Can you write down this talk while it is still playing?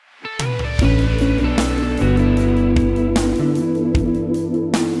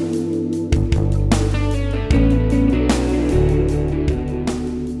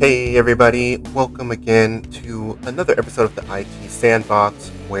Hey everybody, welcome again to another episode of the IT Sandbox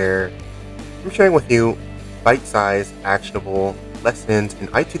where I'm sharing with you bite-sized, actionable lessons in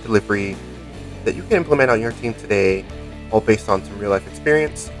IT delivery that you can implement on your team today, all based on some real-life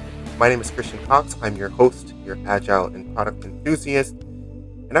experience. My name is Christian Cox. I'm your host, your agile and product enthusiast,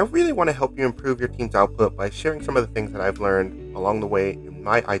 and I really want to help you improve your team's output by sharing some of the things that I've learned along the way in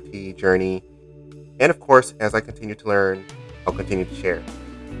my IT journey. And of course, as I continue to learn, I'll continue to share.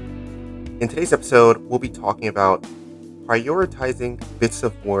 In today's episode, we'll be talking about prioritizing bits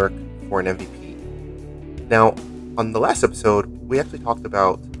of work for an MVP. Now, on the last episode, we actually talked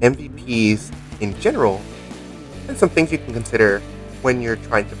about MVPs in general and some things you can consider when you're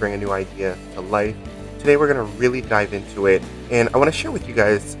trying to bring a new idea to life. Today, we're going to really dive into it, and I want to share with you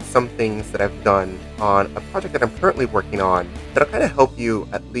guys some things that I've done on a project that I'm currently working on that'll kind of help you,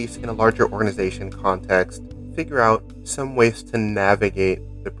 at least in a larger organization context, figure out some ways to navigate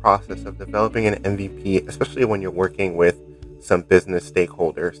the process of developing an MVP, especially when you're working with some business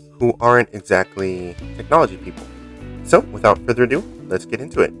stakeholders who aren't exactly technology people. So, without further ado, let's get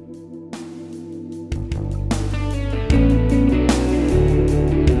into it.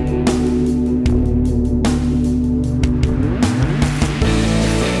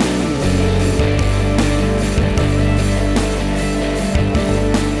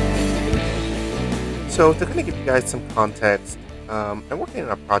 So, to kind of give you guys some context, I'm working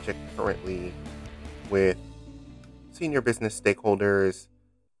on a project currently with senior business stakeholders,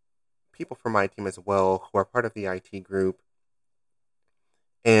 people from my team as well, who are part of the IT group.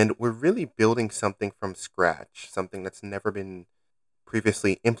 And we're really building something from scratch, something that's never been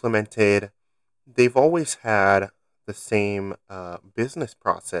previously implemented. They've always had the same business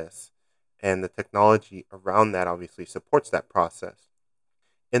process, and the technology around that obviously supports that process.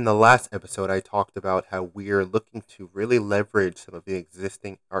 In the last episode, I talked about how we're looking to really leverage some of the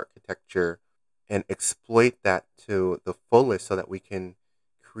existing architecture and exploit that to the fullest so that we can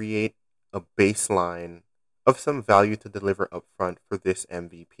create a baseline of some value to deliver upfront for this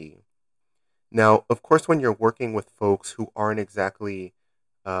MVP. Now, of course, when you're working with folks who aren't exactly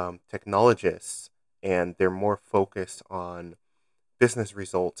technologists and they're more focused on business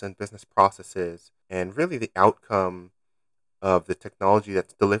results and business processes and really the outcome of the technology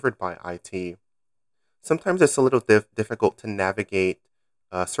that's delivered by IT, sometimes it's a little difficult to navigate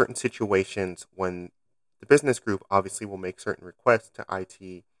certain situations when the business group obviously will make certain requests to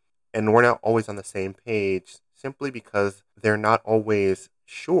IT, and we're not always on the same page simply because they're not always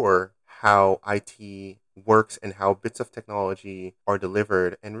sure how IT works and how bits of technology are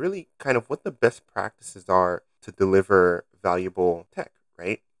delivered, and really kind of what the best practices are to deliver valuable tech,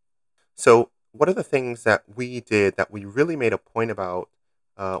 right? So, one of the things that we did that we really made a point about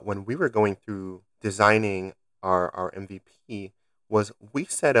when we were going through designing our MVP was we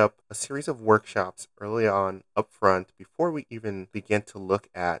set up a series of workshops early on upfront before we even began to look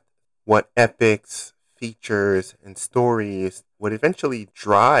at what epics, features, and stories would eventually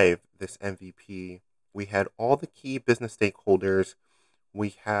drive this MVP. We had all the key business stakeholders,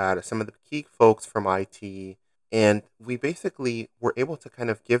 we had some of the key folks from IT, and we basically were able to kind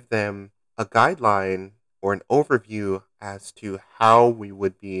of give them a guideline or an overview as to how we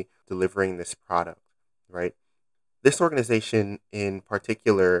would be delivering this product, right? This organization in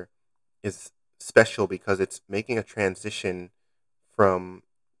particular is special because it's making a transition from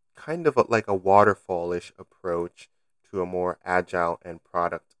kind of like a waterfallish approach to a more agile and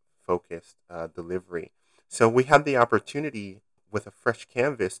product focused delivery. So we had the opportunity with a fresh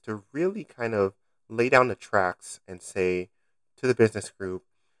canvas to really kind of lay down the tracks and say to the business group,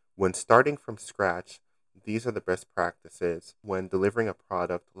 when starting from scratch, these are the best practices when delivering a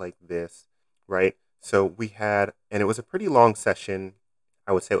product like this, right? So we had, and it was a pretty long session.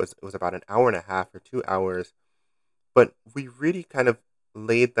 I would say it was about an hour and a half or 2 hours, but we really kind of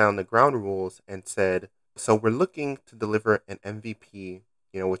laid down the ground rules and said, so we're looking to deliver an MVP,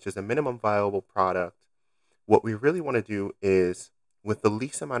 which is a minimum viable product. What we really want to do is, with the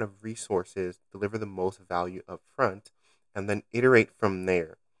least amount of resources, deliver the most value up front and then iterate from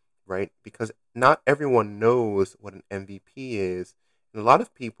there, right? Because not everyone knows what an MVP is. And a lot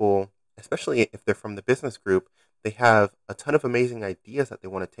of people, especially if they're from the business group, they have a ton of amazing ideas that they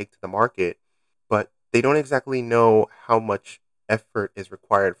want to take to the market, but they don't exactly know how much effort is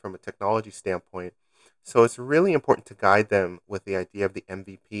required from a technology standpoint. So it's really important to guide them with the idea of the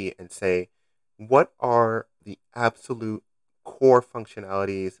MVP and say, what are the absolute core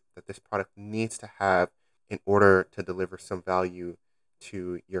functionalities that this product needs to have in order to deliver some value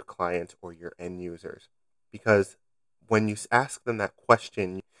to your clients or your end users? Because when you ask them that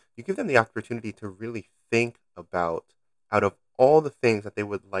question, you give them the opportunity to really think about out of all the things that they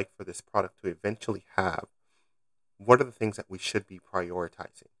would like for this product to eventually have, what are the things that we should be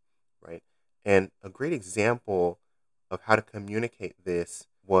prioritizing, right? And a great example of how to communicate this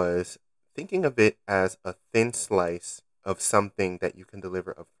was thinking of it as a thin slice of something that you can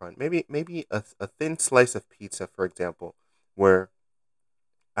deliver up front. Maybe a thin slice of pizza, for example, where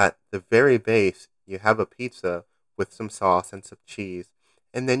at the very base you have a pizza with some sauce and some cheese,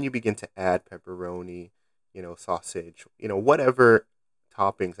 and then you begin to add pepperoni, sausage, whatever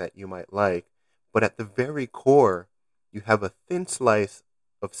toppings that you might like. But at the very core, you have a thin slice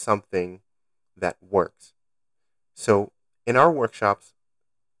of something that works. So in our workshops,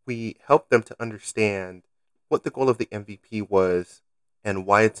 we help them to understand what the goal of the MVP was and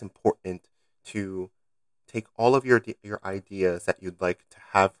why it's important to take all of your ideas that you'd like to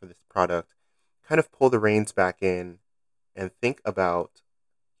have for this product, kind of pull the reins back in and think about,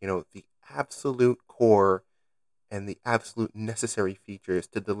 the absolute core and the absolute necessary features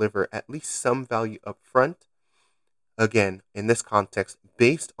to deliver at least some value up front. Again, in this context,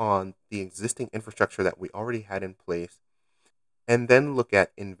 based on the existing infrastructure that we already had in place, and then look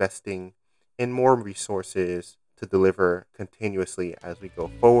at investing in more resources to deliver continuously as we go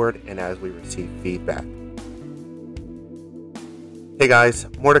forward and as we receive feedback. Hey guys,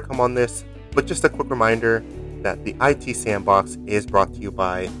 more to come on this, but just a quick reminder that the IT Sandbox is brought to you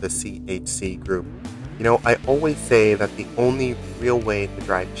by the CHC Group. I always say that the only real way to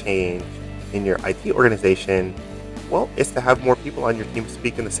drive change in your IT organization, well, is to have more people on your team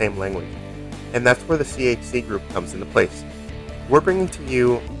speak in the same language. And that's where the CHC Group comes into place. We're bringing to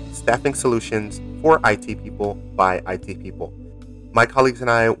you staffing solutions for IT people by IT people. My colleagues and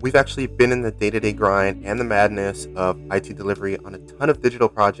I, we've actually been in the day-to-day grind and the madness of IT delivery on a ton of digital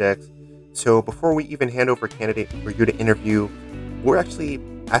projects. So before we even hand over a candidate for you to interview, we're actually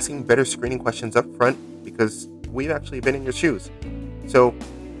asking better screening questions up front because we've actually been in your shoes. So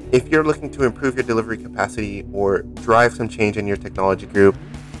if you're looking to improve your delivery capacity or drive some change in your technology group,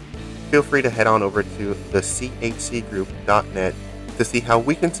 feel free to head on over to thechcgroup.net to see how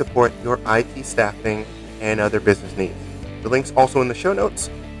we can support your IT staffing and other business needs. The link's also in the show notes.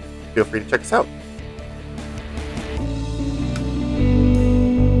 Feel free to check us out.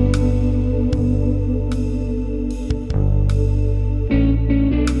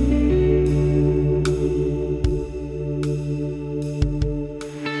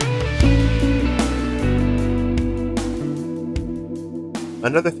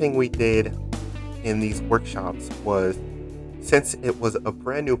 Another thing we did in these workshops was, since it was a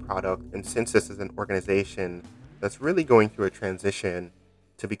brand new product and since this is an organization that's really going through a transition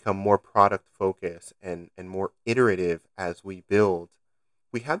to become more product focused and more iterative as we build,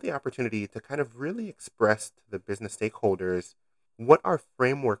 we had the opportunity to kind of really express to the business stakeholders what our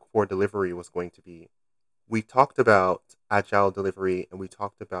framework for delivery was going to be. We talked about agile delivery and we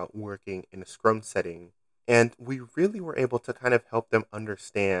talked about working in a scrum setting. And we really were able to kind of help them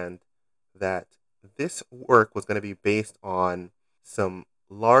understand that this work was going to be based on some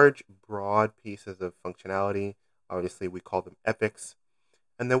large, broad pieces of functionality. Obviously, we call them epics.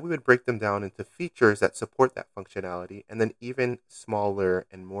 And then we would break them down into features that support that functionality, and then even smaller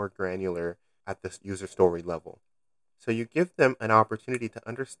and more granular at this user story level. So you give them an opportunity to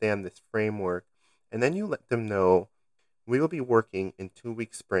understand this framework, and then you let them know we will be working in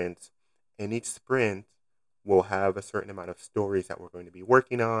 2-week sprints, and each sprint will have a certain amount of stories that we're going to be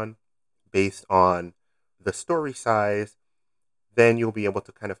working on based on the story size. Then you'll be able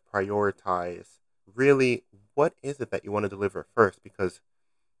to kind of prioritize really what is it that you want to deliver first, because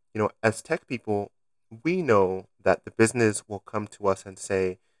as tech people, we know that the business will come to us and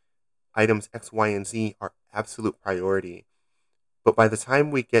say items X, Y, and Z are absolute priority. But by the time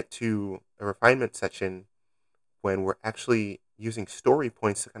we get to a refinement section, when we're actually using story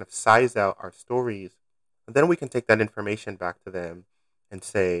points to kind of size out our stories, then we can take that information back to them and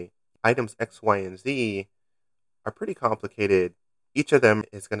say items X, Y, and Z are pretty complicated. Each of them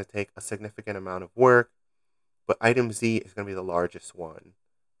is going to take a significant amount of work, but item Z is going to be the largest one.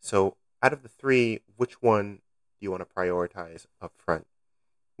 So out of the three, which one do you want to prioritize up front?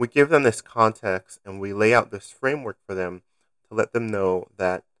 We give them this context and we lay out this framework for them to let them know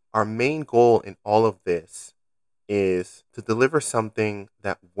that our main goal in all of this is to deliver something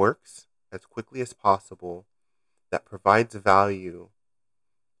that works as quickly as possible, that provides value,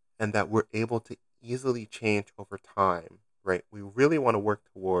 and that we're able to easily change over time, right? We really want to work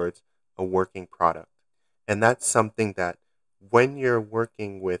towards a working product. And that's something that when you're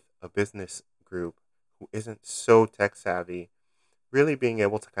working with a business group who isn't so tech savvy, really being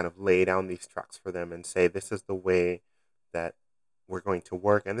able to kind of lay down these tracks for them and say, this is the way that we're going to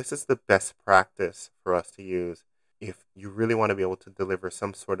work, and this is the best practice for us to use. if you really want to be able to deliver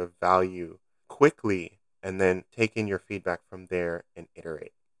some sort of value quickly and then take in your feedback from there and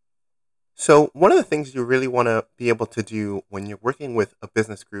iterate. So, one of the things you really want to be able to do when you're working with a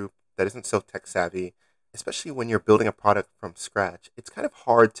business group that isn't so tech savvy, especially when you're building a product from scratch, it's kind of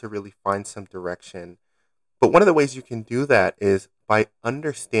hard to really find some direction. But one of the ways you can do that is by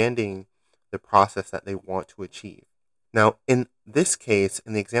understanding the process that they want to achieve. Now, in this case,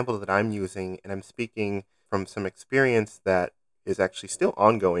 in the example that I'm using, and I'm speaking from some experience that is actually still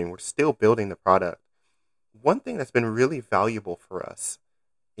ongoing, we're still building the product. One thing that's been really valuable for us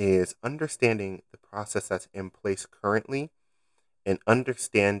is understanding the process that's in place currently and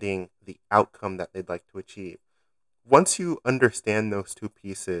understanding the outcome that they'd like to achieve. Once you understand those two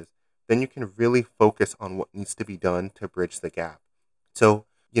pieces, then you can really focus on what needs to be done to bridge the gap. So,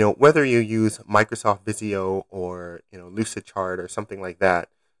 whether you use Microsoft Visio or, Lucidchart or something like that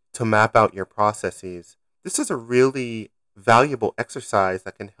to map out your processes, this is a really valuable exercise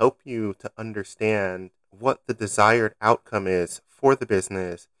that can help you to understand what the desired outcome is for the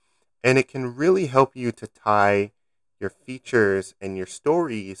business. And it can really help you to tie your features and your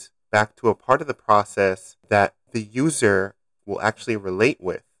stories back to a part of the process that the user will actually relate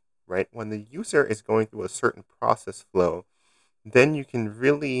with, right? When the user is going through a certain process flow, then you can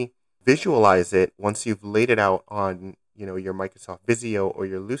really visualize it once you've laid it out on, your Microsoft Visio or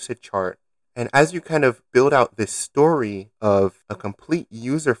your Lucidchart. And as you kind of build out this story of a complete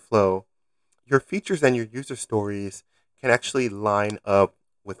user flow, your features and your user stories can actually line up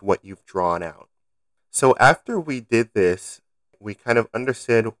with what you've drawn out. So after we did this, we kind of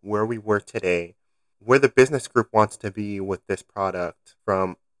understood where we were today, where the business group wants to be with this product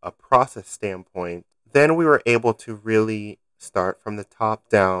from a process standpoint. Then we were able to really start from the top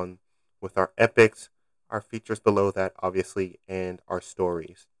down with our epics, our features below that, obviously, and our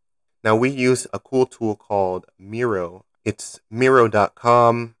stories. Now, we use a cool tool called Miro. It's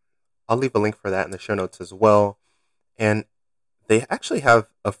Miro.com. I'll leave a link for that in the show notes as well. And they actually have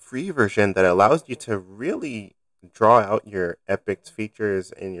a free version that allows you to really draw out your epics,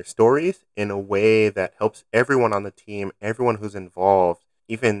 features, and your stories in a way that helps everyone on the team, everyone who's involved,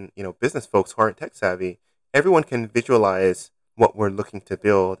 even, business folks who aren't tech savvy, everyone can visualize what we're looking to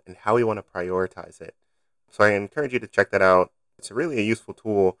build and how we want to prioritize it. So I encourage you to check that out. It's really a useful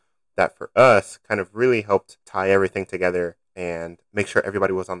tool that for us kind of really helped tie everything together and make sure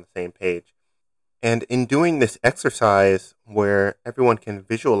everybody was on the same page. And in doing this exercise where everyone can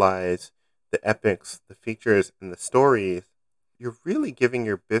visualize the epics, the features, and the stories, you're really giving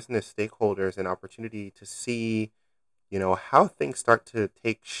your business stakeholders an opportunity to see, how things start to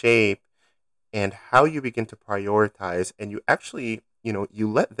take shape and how you begin to prioritize. And you actually,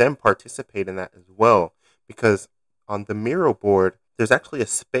 you let them participate in that as well. Because on the Miro board, there's actually a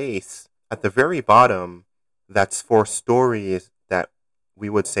space at the very bottom that's for stories that we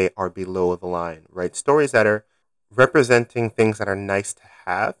would say are below the line, right? Stories that are representing things that are nice to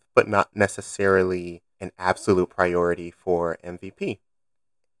have, but not necessarily an absolute priority for MVP.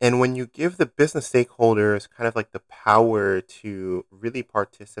 And when you give the business stakeholders kind of like the power to really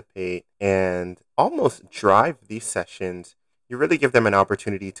participate and almost drive these sessions, you really give them an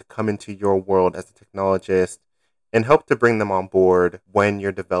opportunity to come into your world as a technologist and help to bring them on board when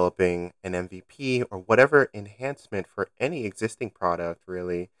you're developing an MVP or whatever enhancement for any existing product,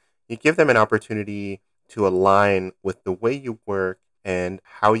 really. You give them an opportunity to align with the way you work and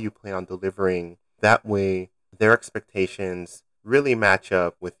how you plan on delivering. That way, their expectations really match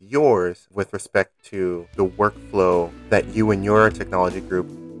up with yours with respect to the workflow that you and your technology group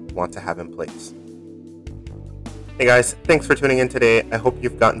want to have in place. Hey guys, thanks for tuning in today. I hope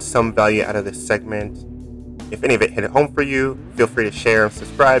you've gotten some value out of this segment. If any of it hit home for you, feel free to share and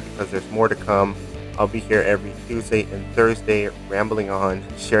subscribe because there's more to come. I'll be here every Tuesday and Thursday rambling on,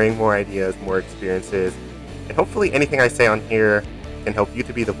 sharing more ideas, more experiences, and hopefully anything I say on here can help you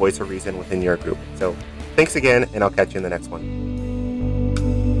to be the voice of reason within your group. So thanks again, and I'll catch you in the next one.